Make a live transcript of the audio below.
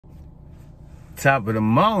Top of the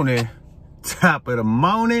morning. Top of the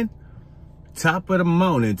morning. Top of the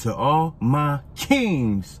morning to all my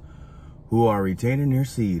kings who are retaining their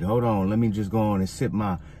seed. Hold on. Let me just go on and sip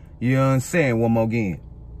my, you know what I'm saying, one more again.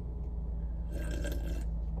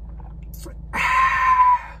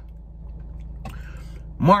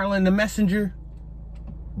 Marlon the Messenger,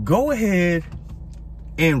 go ahead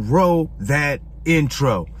and roll that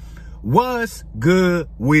intro. What's good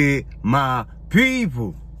with my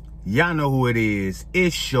people? Y'all know who it is.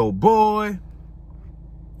 It's your boy.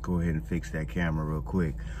 Go ahead and fix that camera real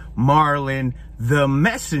quick. Marlon the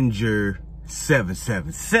Messenger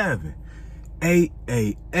 777.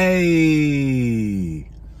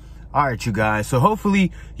 All right, you guys. So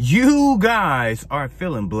hopefully you guys are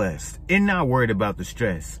feeling blessed and not worried about the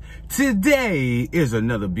stress. Today is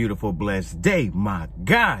another beautiful, blessed day, my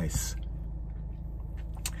guys,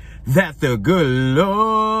 that the good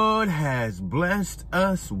Lord has blessed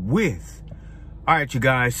us with. All right, you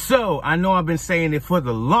guys. So I know I've been saying it for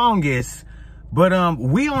the longest, but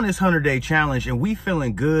we on this 100-day challenge and we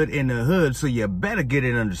feeling good in the hood. So you better get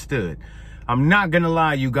it understood. I'm not gonna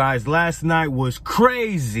lie, you guys. Last night was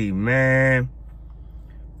crazy, man.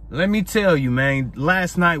 Let me tell you, man.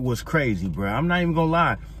 Last night was crazy, bro. I'm not even gonna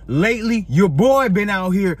lie. Lately, your boy been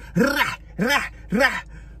out here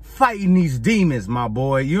fighting these demons, my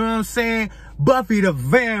boy. You know what I'm saying? Buffy the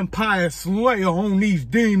Vampire Slayer on these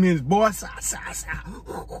demons, boy.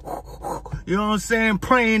 You know what I'm saying?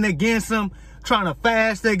 Praying against them, trying to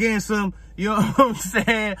fast against them. You know what I'm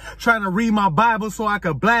saying? Trying to read my Bible so I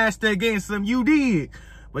could blast against them. You did.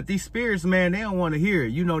 But these spirits, man, they don't want to hear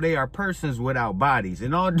it. You know, they are persons without bodies.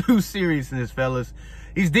 In all due seriousness, fellas,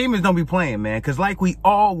 these demons don't be playing, man. Because like we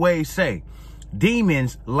always say,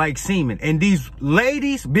 demons like semen. And these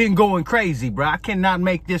ladies been going crazy, bro. I cannot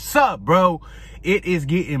make this up, bro. It is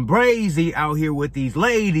getting brazy out here with these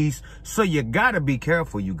ladies. So you got to be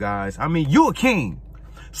careful, you guys. I mean, you a king.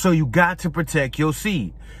 So you got to protect your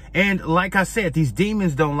seed. And like I said, these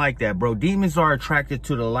demons don't like that, bro. Demons are attracted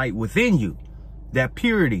to the light within you. That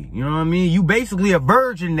purity. You know what I mean? You basically a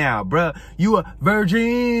virgin now, bro. You a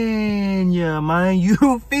virgin, yeah, man.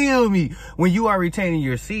 You feel me? When you are retaining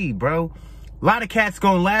your seed, bro. A lot of cats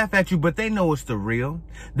gonna laugh at you, but they know it's the real.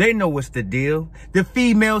 They know what's the deal. The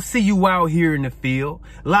females see you out here in the field.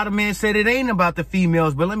 A lot of men said it ain't about the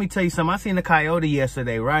females, but let me tell you something. I seen a coyote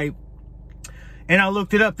yesterday, right? And I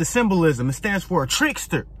looked it up, the symbolism. It stands for a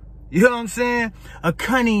trickster. You know what I'm saying? A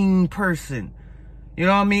cunning person. You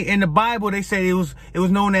know what I mean? In the Bible, they say it was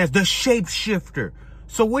known as the shapeshifter.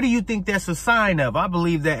 So what do you think that's a sign of? I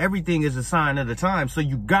believe that everything is a sign of the time. So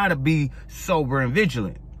you gotta be sober and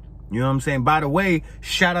vigilant. You know what I'm saying? By the way,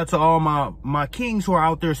 shout out to all my kings who are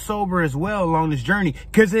out there sober as well along this journey.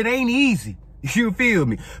 Cause it ain't easy. You feel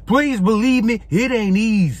me? Please believe me, it ain't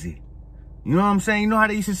easy. You know what I'm saying? You know how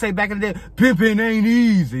they used to say back in the day, pimping ain't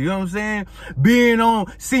easy. You know what I'm saying? Being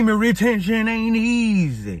on semen retention ain't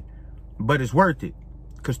easy. But it's worth it.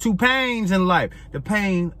 Because two pains in life, the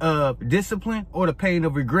pain of discipline or the pain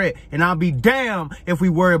of regret. And I'll be damned if we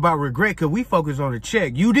worry about regret because we focus on the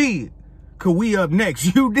check. You did. Because we up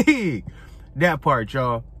next. You did. That part,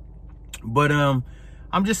 y'all. But I'm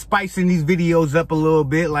just spicing these videos up a little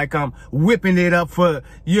bit, like I'm whipping it up for,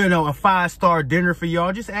 you know, a 5-star dinner for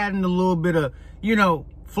y'all. Just adding a little bit of, you know,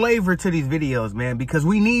 flavor to these videos, man, because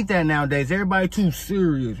we need that nowadays. Everybody too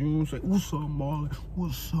serious. You know what I'm saying? What's up, Marlon?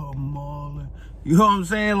 What's up, Marlon? You know what I'm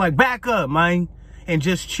saying? Like, back up, man, and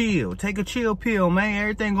just chill. Take a chill pill, man.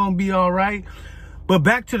 Everything gonna be all right. But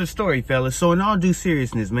back to the story, fellas. So in all due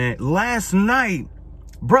seriousness, man, last night,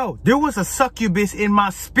 bro, there was a succubus in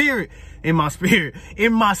my spirit. In my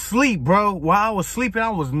sleep, bro. While I was sleeping,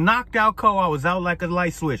 I was knocked out cold. I was out like a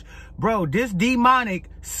light switch. Bro, this demonic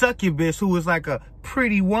succubus, who was like a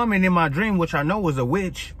pretty woman in my dream, which I know was a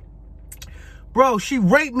witch. Bro, she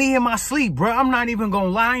raped me in my sleep, bro. I'm not even gonna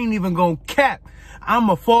lie. I ain't even gonna cap.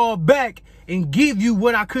 I'ma fall back and give you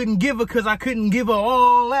what I couldn't give her because I couldn't give her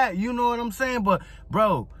all that. You know what I'm saying? But,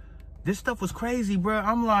 bro, this stuff was crazy, bro.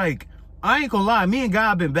 I'm like, I ain't gonna lie, me and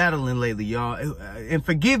God been battling lately, y'all. And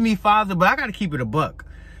forgive me, Father, but I gotta keep it a buck.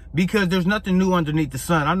 Because there's nothing new underneath the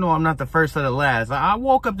sun. I know I'm not the first or the last. I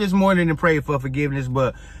woke up this morning and prayed for forgiveness,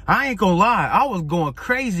 but I ain't gonna lie. I was going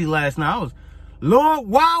crazy last night. I was, Lord,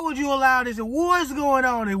 why would you allow this? And what's going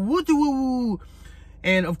on? And woo-woo-woo.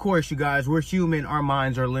 And of course, you guys, we're human. Our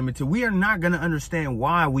minds are limited. We are not gonna understand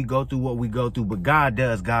why we go through what we go through, but God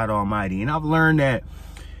does, God Almighty. And I've learned that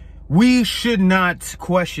we should not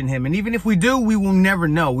question him. And even if we do, we will never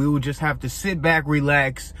know. We will just have to sit back,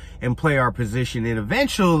 relax, and play our position. And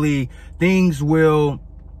eventually, things will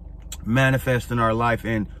manifest in our life,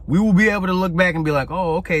 and we will be able to look back and be like,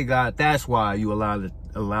 oh, okay, God, that's why you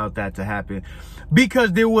allowed that to happen,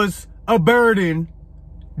 because there was a burden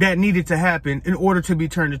that needed to happen in order to be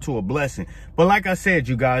turned into a blessing. But like I said,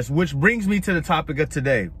 you guys, which brings me to the topic of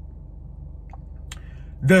today,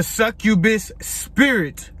 the succubus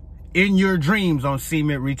spirit in your dreams on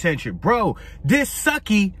semen retention. Bro, this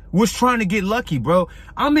sucky was trying to get lucky, bro.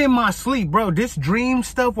 I'm in my sleep, bro. This dream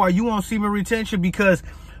stuff while you on semen retention, because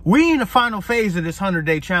we in the final phase of this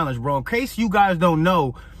 100-day challenge, bro. In case you guys don't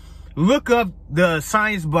know, look up the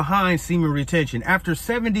science behind semen retention. After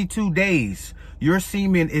 72 days, your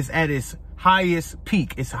semen is at its highest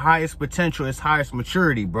peak, its highest potential, its highest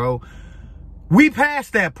maturity, bro. We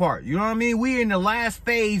passed that part, you know what I mean? We in the last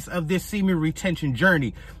phase of this semen retention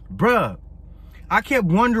journey. Bruh, I kept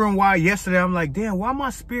wondering why yesterday. I'm like, damn, why my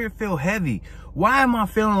spirit feel heavy? Why am I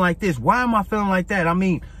feeling like this? Why am I feeling like that? I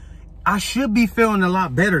mean, I should be feeling a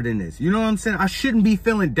lot better than this. You know what I'm saying? I shouldn't be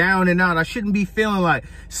feeling down and out. I shouldn't be feeling like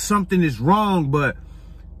something is wrong. But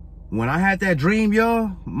when I had that dream,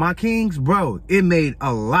 y'all, my kings, bro, it made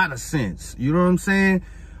a lot of sense. You know what I'm saying?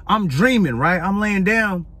 I'm dreaming, right? I'm laying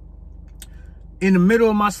down in the middle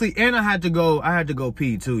of my sleep, and I had to go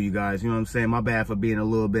pee too, you guys. You know what I'm saying? My bad for being a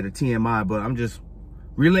little bit of TMI, but I'm just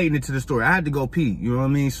relating it to the story. I had to go pee, you know what I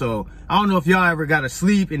mean? So I don't know if y'all ever got to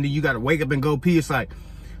sleep and then you got to wake up and go pee. It's like,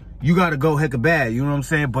 you got to go heck of bad, you know what I'm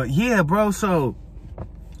saying? But yeah, bro, so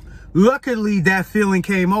luckily that feeling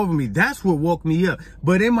came over me. That's what woke me up.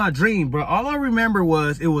 But in my dream, bro, all I remember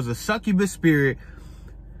was it was a succubus spirit.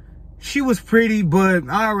 She was pretty, but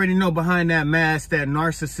I already know behind that mask, that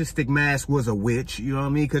narcissistic mask, was a witch, you know what I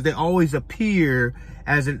mean? Because they always appear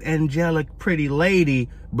as an angelic, pretty lady,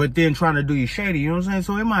 but then trying to do you shady, you know what I'm saying?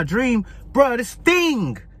 So in my dream, bro, this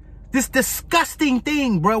thing, this disgusting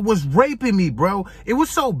thing, bro, was raping me, bro. It was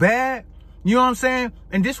so bad, you know what I'm saying?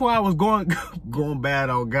 And this is why I was going bad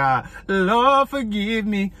on God. Lord, forgive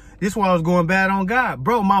me. This is why I was going bad on God.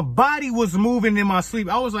 Bro, my body was moving in my sleep.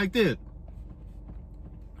 I was like this.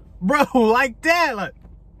 Bro, like that, like,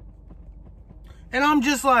 and I'm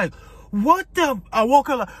just like, what the, I woke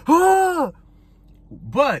up like, ah.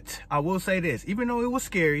 But I will say this, even though it was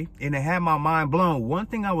scary and it had my mind blown, one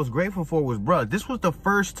thing I was grateful for was, bro, this was the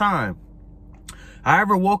first time I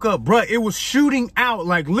ever woke up, bro. It was shooting out,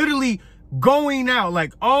 like literally going out,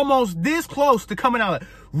 like almost this close to coming out,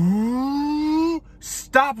 like,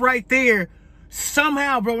 stop right there.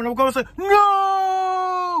 Somehow, bro, when I'm going to say,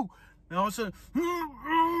 no! And all of a sudden,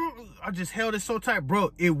 I just held it so tight,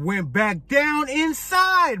 bro. It went back down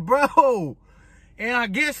inside, bro. And I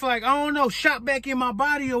guess, like, I don't know, shot back in my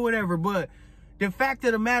body or whatever. But the fact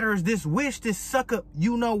of the matter is, this witch, this sucker,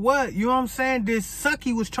 you know what? You know what I'm saying? This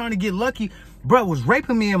sucky was trying to get lucky. Bro, was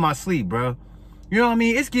raping me in my sleep, bro. You know what I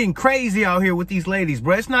mean? It's getting crazy out here with these ladies,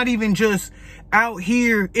 bro. It's not even just out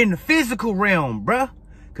here in the physical realm, bro.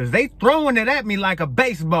 Because they throwing it at me like a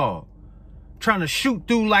baseball. Trying to shoot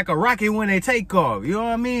through like a rocket when they take off. You know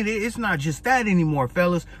what I mean? It's not just that anymore,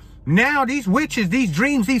 fellas. Now these witches, these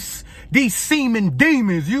dreams, these semen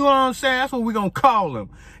demons, you know what I'm saying? That's what we're gonna call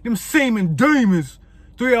them. Them semen demons.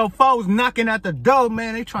 304s knocking at the door,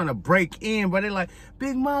 man. They trying to break in, but they like,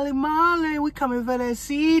 Big Molly, we coming for that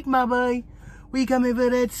seed, my boy. We coming for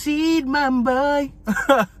that seed, my boy.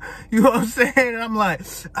 You know what I'm saying? And I'm like,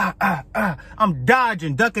 I'm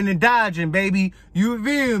dodging, ducking and dodging, baby. You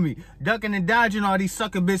feel me? Ducking and dodging all these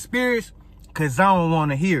succubus spirits, because I don't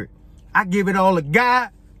want to hear it. I give it all to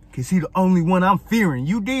God, because he the only one I'm fearing.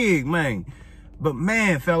 You dig, man? But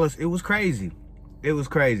man, fellas, it was crazy. It was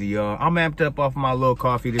crazy, y'all. I'm amped up off my little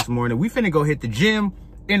coffee this morning. We finna go hit the gym.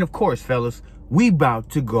 And of course, fellas, we about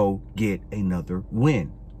to go get another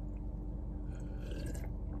win.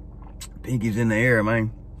 Pinky's in the air,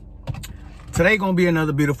 man. Today gonna be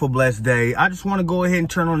another beautiful, blessed day. I just want to go ahead and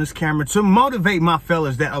turn on this camera to motivate my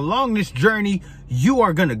fellas that along this journey, you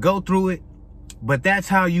are gonna go through it, but that's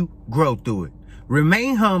how you grow through it.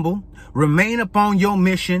 Remain humble, remain upon your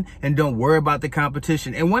mission, and don't worry about the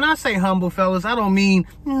competition. And when I say humble, fellas, I don't mean,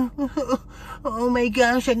 oh my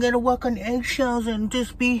gosh, I gotta walk on eggshells and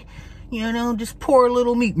just be, you know, just poor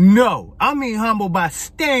little me. No, I mean humble by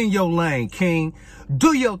stay in your lane, king.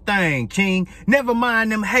 Do your thing, king. Never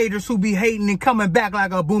mind them haters who be hating and coming back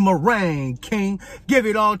like a boomerang, king. Give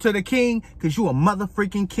it all to the king, because you a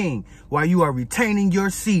motherfucking king while you are retaining your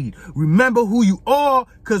seed. Remember who you are,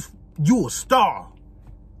 because you a star.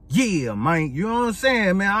 Yeah, man. You know what I'm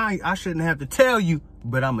saying, man? I shouldn't have to tell you,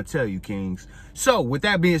 but I'm going to tell you, kings. So, with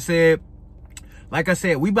that being said, Like I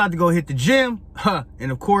said, we about to go hit the gym.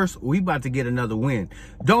 And of course, we about to get another win.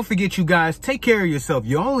 Don't forget, you guys, take care of yourself.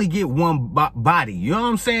 You only get one body. You know what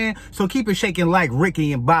I'm saying? So keep it shaking like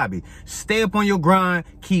Ricky and Bobby. Stay up on your grind.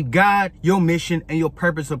 Keep God, your mission, and your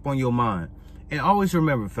purpose up on your mind. And always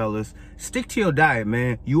remember, fellas, stick to your diet,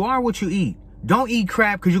 man. You are what you eat. Don't eat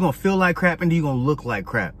crap because you're going to feel like crap and then you're going to look like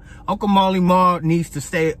crap. Uncle Molly Mar needs to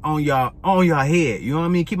stay on y'all head. You know what I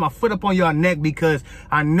mean? Keep my foot up on y'all neck because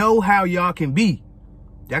I know how y'all can be.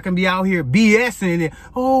 Y'all can be out here BSing and,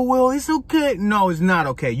 oh, well, it's okay. No, it's not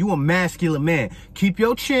okay. You a masculine man. Keep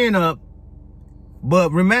your chin up.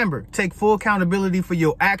 But remember, take full accountability for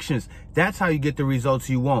your actions. That's how you get the results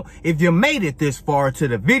you want. If you made it this far to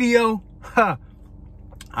the video,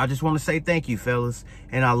 I just want to say thank you, fellas.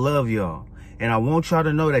 And I love y'all. And I want y'all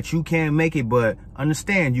to know that you can make it, but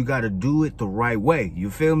understand you got to do it the right way.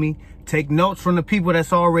 You feel me? Take notes from the people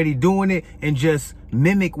that's already doing it and just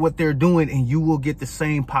mimic what they're doing and you will get the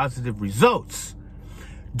same positive results.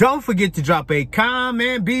 Don't forget to drop a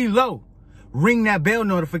comment below. Ring that bell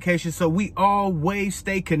notification so we always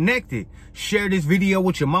stay connected. Share this video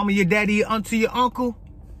with your mama, your daddy, your auntie, your uncle.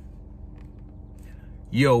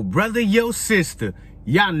 Yo, brother, yo, sister.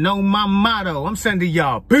 Y'all know my motto. I'm sending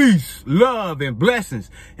y'all peace, love, and blessings.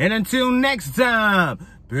 And until next time,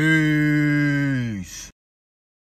 peace.